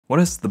What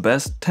is the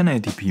best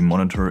 1080p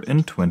monitor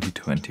in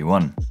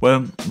 2021?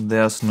 Well,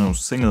 there's no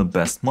single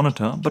best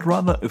monitor, but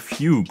rather a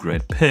few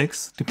great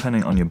picks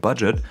depending on your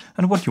budget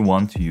and what you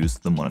want to use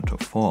the monitor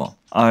for.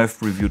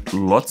 I've reviewed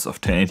lots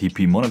of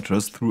 1080p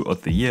monitors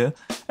throughout the year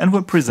and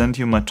will present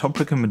you my top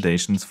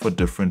recommendations for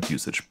different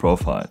usage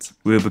profiles.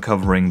 We'll be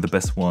covering the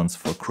best ones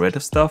for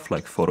creative stuff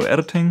like photo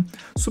editing,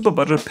 super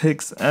budget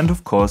picks, and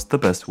of course the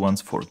best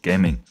ones for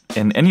gaming.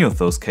 In any of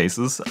those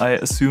cases, I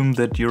assume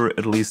that you're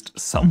at least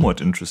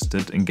somewhat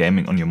interested in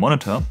gaming on your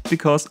monitor,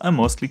 because I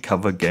mostly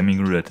cover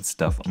gaming related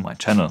stuff on my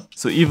channel.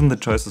 So even the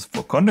choices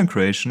for content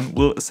creation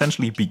will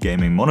essentially be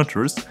gaming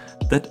monitors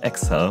that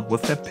excel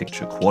with their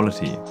picture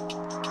quality.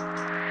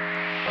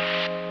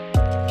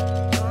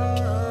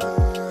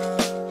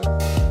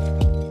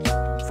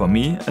 For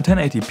me, a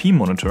 1080p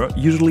monitor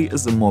usually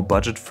is a more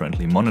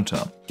budget-friendly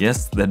monitor.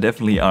 Yes, there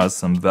definitely are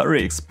some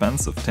very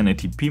expensive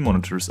 1080p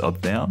monitors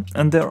out there,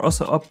 and there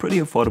also are pretty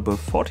affordable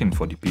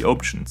 1440p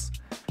options.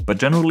 But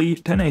generally,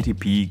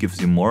 1080p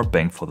gives you more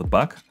bang for the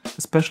buck,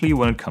 especially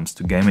when it comes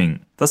to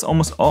gaming. Thus,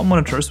 almost all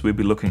monitors we'll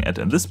be looking at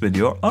in this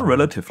video are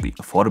relatively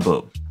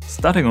affordable.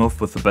 Starting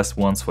off with the best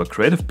ones for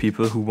creative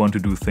people who want to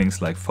do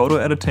things like photo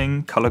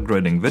editing, color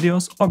grading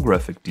videos, or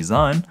graphic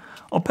design,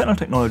 our panel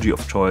technology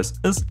of choice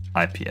is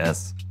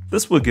IPS.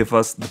 This will give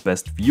us the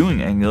best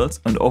viewing angles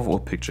and overall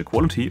picture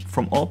quality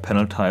from all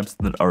panel types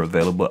that are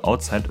available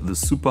outside the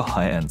super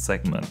high-end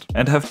segment.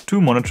 And I have two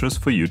monitors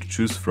for you to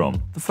choose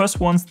from. The first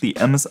one's the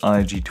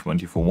MSI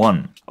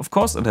G241. Of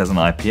course it has an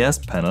IPS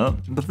panel,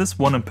 but this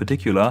one in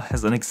particular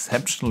has an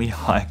exceptionally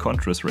high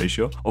contrast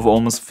ratio of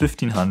almost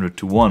 1500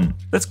 to 1.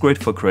 That's great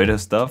for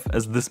creative stuff,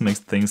 as this makes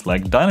things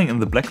like dialing in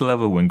the black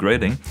level when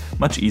grading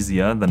much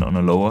easier than on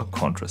a lower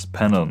contrast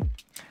panel.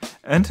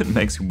 And it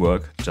makes your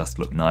work just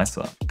look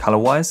nicer.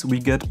 Color-wise, we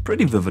get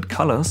pretty vivid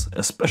colors,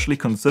 especially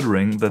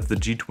considering that the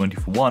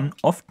G241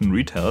 often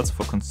retails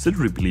for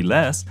considerably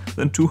less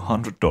than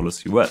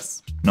 $200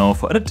 US. Now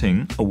for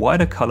editing, a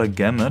wider color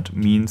gamut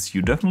means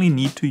you definitely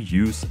need to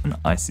use an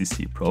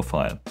ICC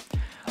profile.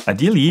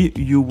 Ideally,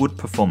 you would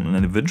perform an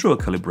individual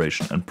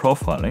calibration and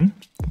profiling,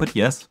 but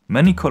yes,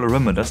 many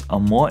colorimeters are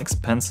more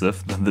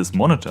expensive than this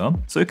monitor,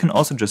 so you can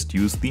also just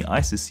use the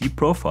ICC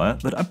profile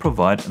that I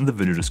provide in the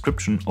video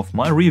description of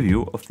my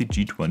review of the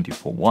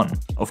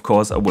G241. Of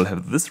course, I will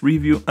have this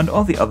review and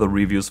all the other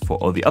reviews for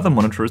all the other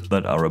monitors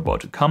that are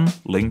about to come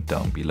linked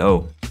down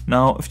below.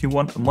 Now, if you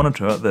want a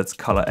monitor that's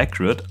color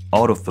accurate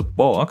out of the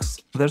box,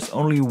 there's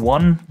only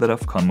one that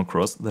I've come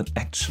across that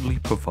actually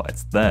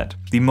provides that.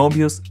 The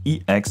Mobius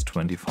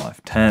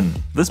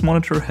EX2510. This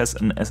monitor has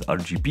an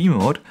sRGB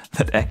mode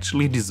that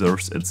actually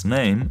deserves its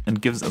name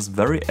and gives us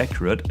very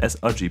accurate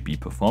sRGB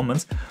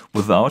performance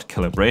without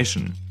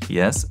calibration.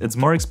 Yes, it's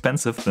more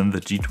expensive than the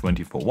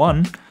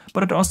G241,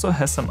 but it also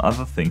has some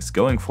other things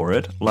going for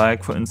it,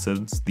 like for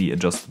instance the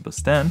adjustable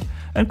stand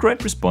and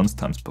great response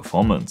times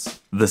performance.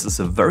 This is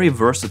a very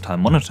versatile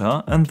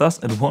monitor, and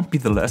thus it won't be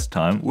the last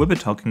time we'll be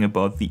talking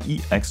about the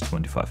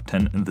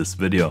EX2510 in this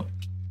video.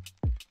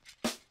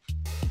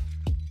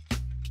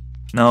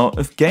 Now,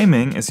 if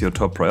gaming is your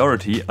top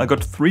priority, I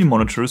got three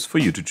monitors for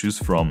you to choose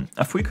from.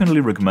 I frequently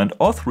recommend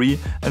all three,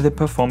 and they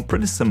perform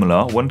pretty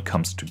similar when it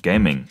comes to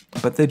gaming,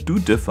 but they do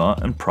differ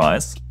in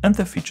price and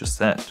their feature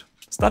set.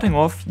 Starting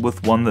off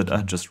with one that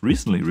I just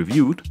recently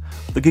reviewed,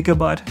 the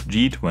Gigabyte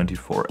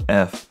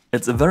G24F.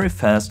 It's a very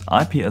fast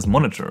IPS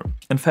monitor.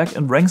 In fact,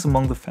 it ranks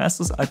among the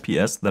fastest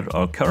IPS that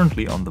are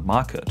currently on the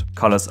market.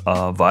 Colors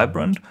are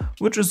vibrant,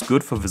 which is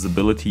good for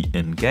visibility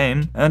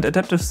in-game, and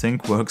adaptive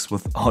sync works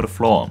without a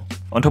flaw.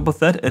 On top of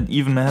that, it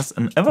even has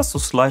an ever so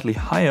slightly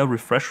higher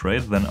refresh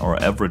rate than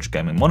our average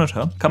gaming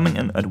monitor, coming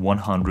in at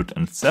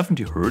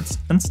 170 Hz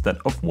instead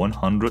of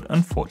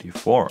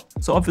 144.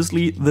 So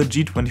obviously the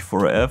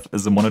G24F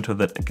is a monitor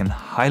that I can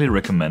highly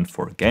recommend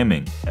for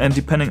gaming. And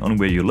depending on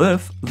where you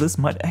live, this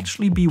might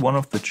actually be one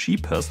of the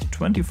cheapest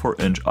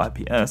 24-inch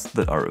IPS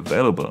that are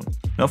available.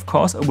 Now of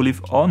course I will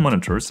leave all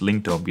monitors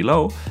linked down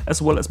below,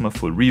 as well as my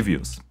full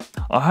reviews.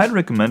 I highly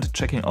recommend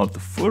checking out the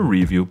full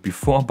review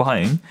before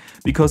buying,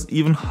 because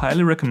even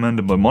highly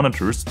recommendable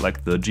monitors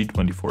like the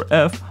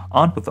G24F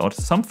aren't without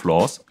some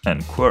flaws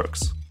and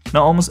quirks.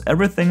 Now almost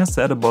everything I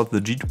said about the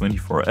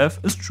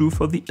G24F is true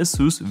for the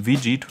ASUS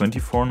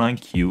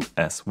VG249Q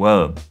as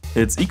well.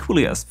 It's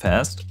equally as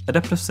fast,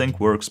 adaptive sync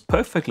works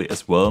perfectly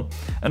as well,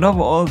 and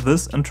overall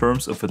this in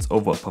terms of its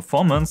overall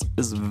performance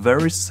is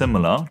very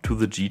similar to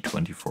the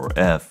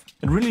G24F.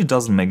 It really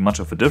doesn't make much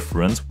of a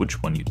difference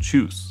which one you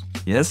choose.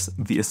 Yes,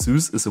 the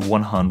ASUS is a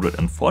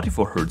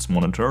 144Hz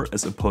monitor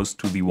as opposed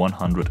to the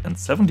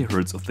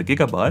 170Hz of the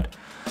Gigabyte,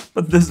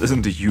 but this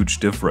isn't a huge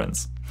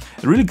difference.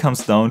 It really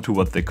comes down to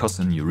what they cost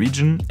in your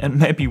region and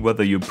maybe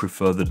whether you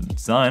prefer the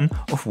design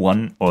of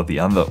one or the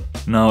other.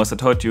 Now, as I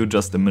told you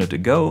just a minute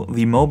ago,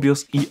 the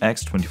Mobius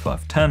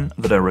EX2510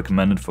 that I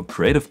recommended for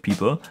creative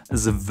people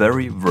is a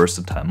very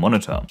versatile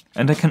monitor,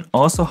 and I can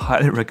also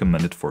highly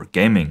recommend it for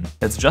gaming.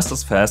 It's just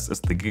as fast as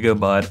the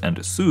Gigabyte and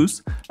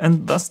ASUS,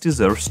 and thus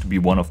deserves to be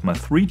one of my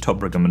 3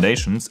 top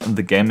recommendations in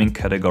the gaming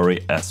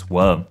category as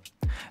well.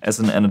 As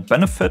an added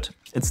benefit,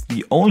 it's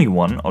the only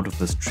one out of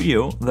this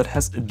trio that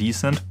has a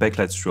decent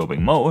backlight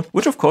strobing mode,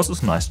 which of course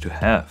is nice to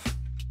have.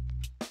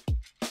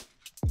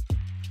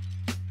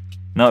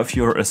 Now, if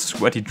you're a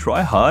sweaty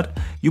tryhard,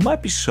 you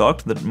might be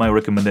shocked that my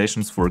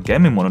recommendations for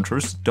gaming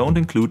monitors don't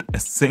include a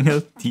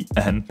single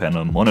TN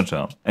panel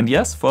monitor. And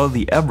yes, for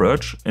the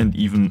average and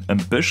even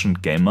ambition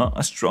gamer,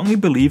 I strongly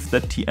believe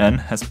that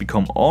TN has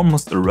become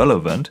almost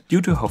irrelevant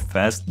due to how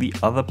fast the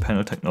other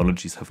panel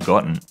technologies have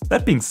gotten.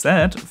 That being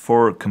said,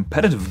 for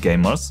competitive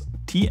gamers,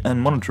 TN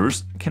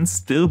monitors can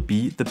still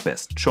be the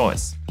best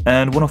choice.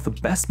 And one of the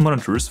best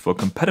monitors for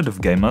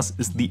competitive gamers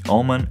is the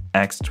Omen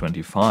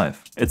X25.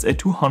 It's a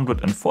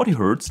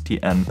 240Hz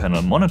TN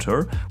panel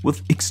monitor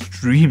with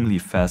extremely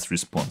fast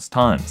response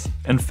times.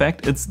 In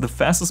fact, it's the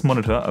fastest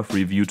monitor I've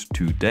reviewed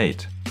to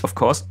date. Of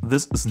course,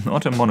 this is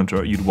not a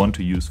monitor you'd want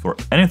to use for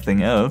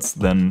anything else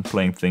than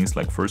playing things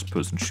like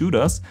first-person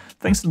shooters,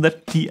 thanks to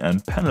that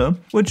TN panel,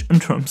 which in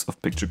terms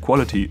of picture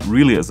quality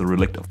really is a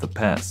relic of the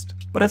past.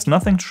 But it's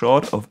nothing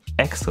short of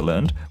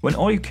excellent when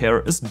all you care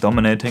is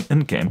dominating in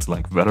games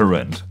like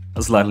Valorant.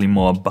 A slightly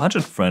more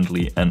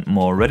budget-friendly and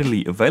more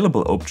readily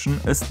available option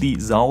is the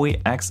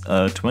Zowie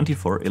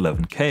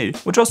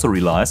XL2411K, which also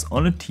relies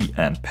on a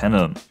TN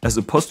panel. As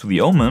opposed to the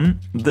Omen,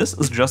 this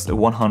is just a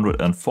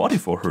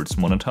 144Hz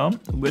monitor,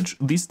 which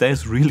these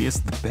days really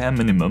is the bare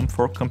minimum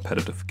for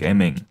competitive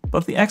gaming.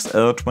 But the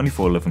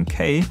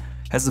XL2411K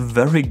has a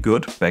very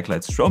good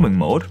backlight strobing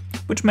mode,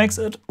 which makes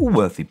it a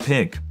worthy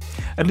pick.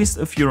 At least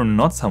if you're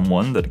not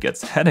someone that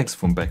gets headaches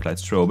from backlight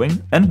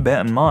strobing, and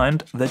bear in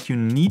mind that you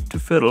need to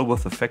fiddle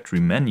with the factory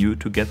menu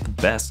to get the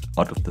best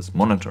out of this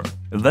monitor.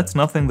 If that's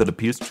nothing that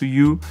appeals to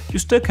you, you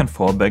still can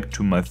fall back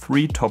to my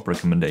 3 top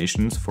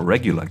recommendations for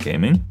regular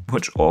gaming,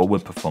 which all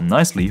will perform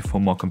nicely for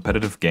more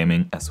competitive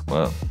gaming as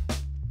well.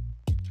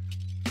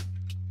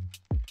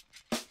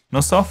 Now,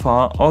 so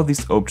far, all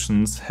these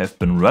options have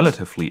been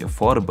relatively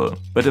affordable,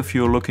 but if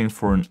you're looking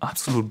for an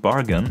absolute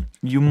bargain,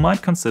 you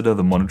might consider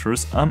the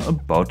monitors I'm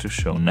about to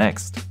show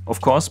next.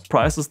 Of course,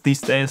 prices these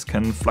days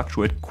can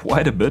fluctuate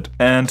quite a bit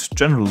and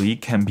generally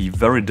can be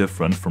very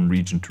different from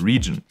region to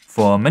region.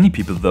 For many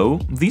people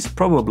though, these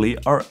probably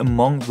are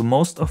among the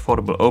most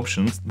affordable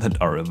options that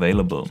are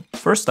available.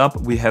 First up,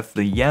 we have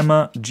the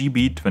Yamaha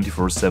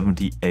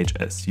GB2470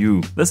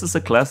 HSU. This is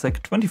a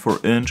classic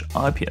 24-inch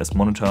IPS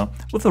monitor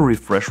with a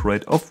refresh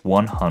rate of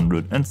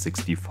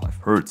 165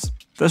 Hz.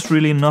 There's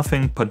really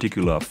nothing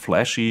particular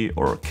flashy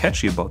or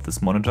catchy about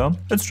this monitor,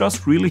 it's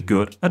just really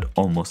good at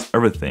almost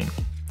everything.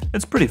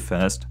 It's pretty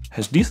fast,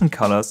 has decent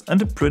colors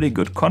and a pretty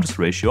good contrast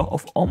ratio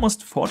of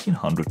almost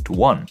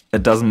 1400:1.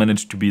 It doesn't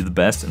manage to be the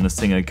best in a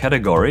single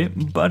category,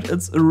 but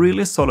it's a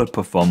really solid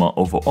performer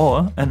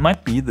overall and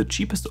might be the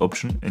cheapest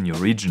option in your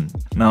region.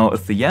 Now,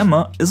 if the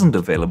Yamaha isn't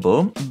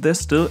available, there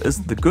still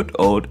is the good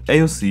old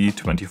AOC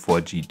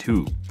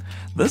 24G2.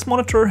 This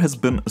monitor has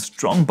been a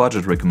strong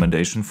budget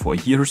recommendation for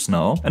years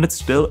now, and it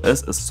still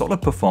is a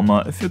solid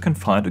performer if you can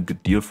find a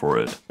good deal for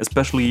it.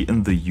 Especially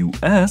in the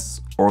US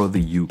or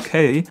the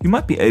UK, you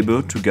might be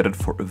able to get it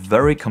for a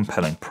very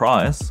compelling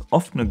price,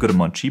 often a good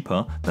amount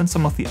cheaper than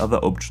some of the other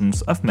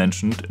options I've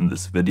mentioned in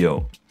this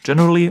video.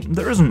 Generally,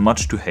 there isn't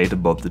much to hate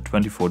about the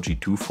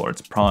 24G2 for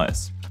its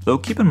price. Though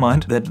keep in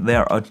mind that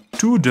there are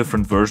 2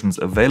 different versions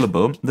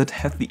available that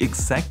have the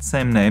exact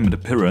same name and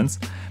appearance,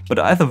 but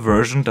either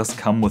version does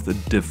come with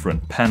a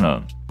different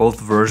panel.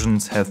 Both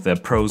versions have their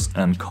pros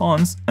and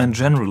cons and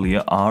generally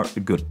are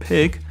a good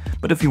pick,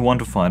 but if you want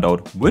to find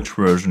out which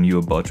version you're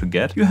about to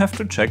get, you have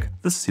to check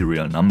the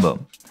serial number.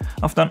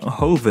 I've done a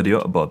whole video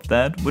about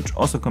that, which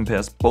also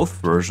compares both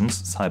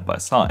versions side by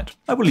side.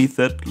 I will leave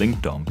that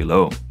link down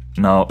below.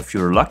 Now, if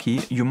you're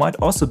lucky, you might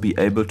also be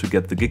able to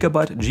get the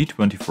Gigabyte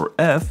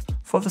G24F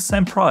for the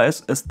same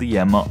price as the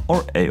Yamaha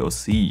or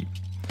AOC.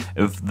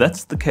 If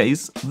that's the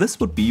case, this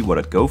would be what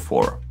I'd go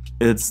for.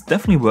 It's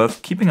definitely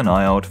worth keeping an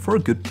eye out for a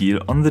good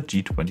deal on the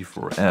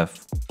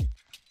G24F.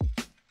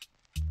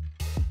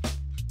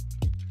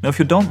 Now, if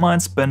you don't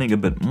mind spending a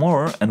bit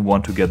more and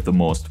want to get the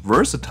most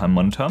versatile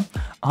monitor,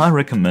 I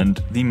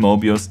recommend the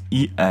Mobius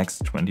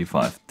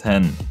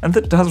EX2510. And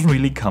that doesn't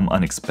really come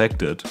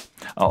unexpected.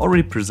 I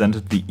already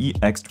presented the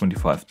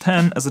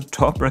EX2510 as a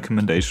top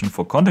recommendation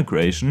for content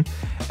creation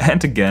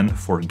and again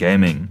for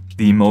gaming.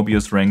 The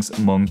Mobius ranks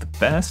among the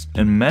best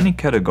in many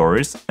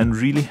categories and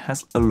really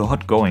has a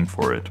lot going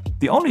for it.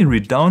 The only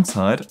real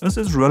downside is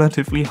its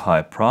relatively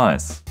high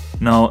price.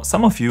 Now,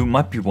 some of you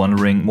might be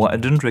wondering why I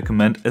didn't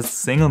recommend a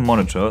single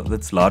monitor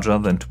that's larger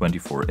than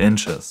 24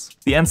 inches.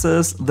 The answer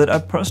is that I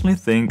personally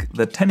think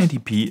that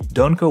 1080p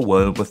don't go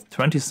well with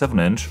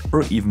 27-inch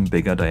or even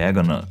bigger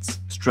diagonals.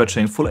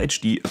 Stretching Full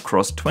HD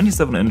across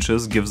 27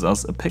 inches gives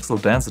us a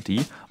pixel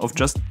density of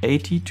just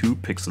 82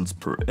 pixels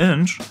per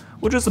inch,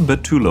 which is a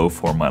bit too low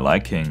for my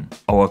liking.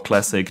 Our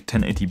classic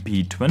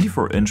 1080p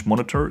 24-inch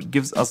monitor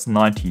gives us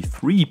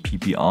 93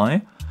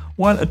 ppi,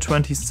 while a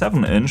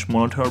 27-inch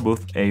monitor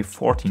with a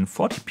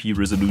 1440p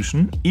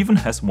resolution even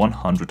has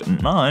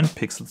 109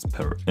 pixels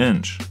per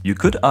inch. You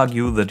could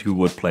argue that you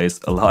would place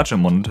a larger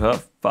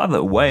monitor farther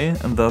away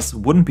and thus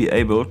wouldn't be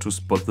able to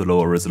spot the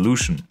lower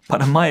resolution.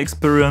 But in my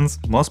experience,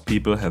 most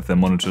people have their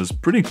monitors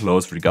pretty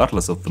close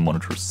regardless of the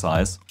monitor's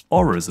size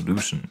or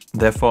resolution.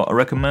 Therefore, I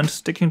recommend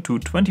sticking to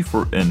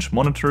 24-inch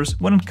monitors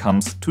when it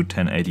comes to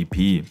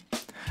 1080p.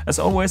 As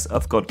always,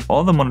 I've got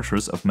all the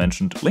monitors I've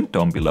mentioned linked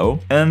down below,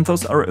 and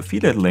those are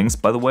affiliate links,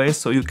 by the way,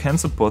 so you can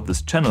support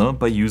this channel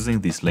by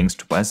using these links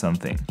to buy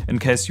something. In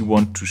case you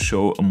want to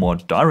show a more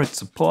direct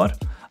support,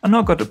 I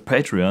now got a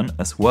Patreon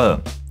as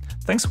well.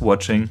 Thanks for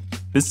watching,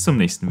 bis zum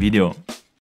nächsten Video.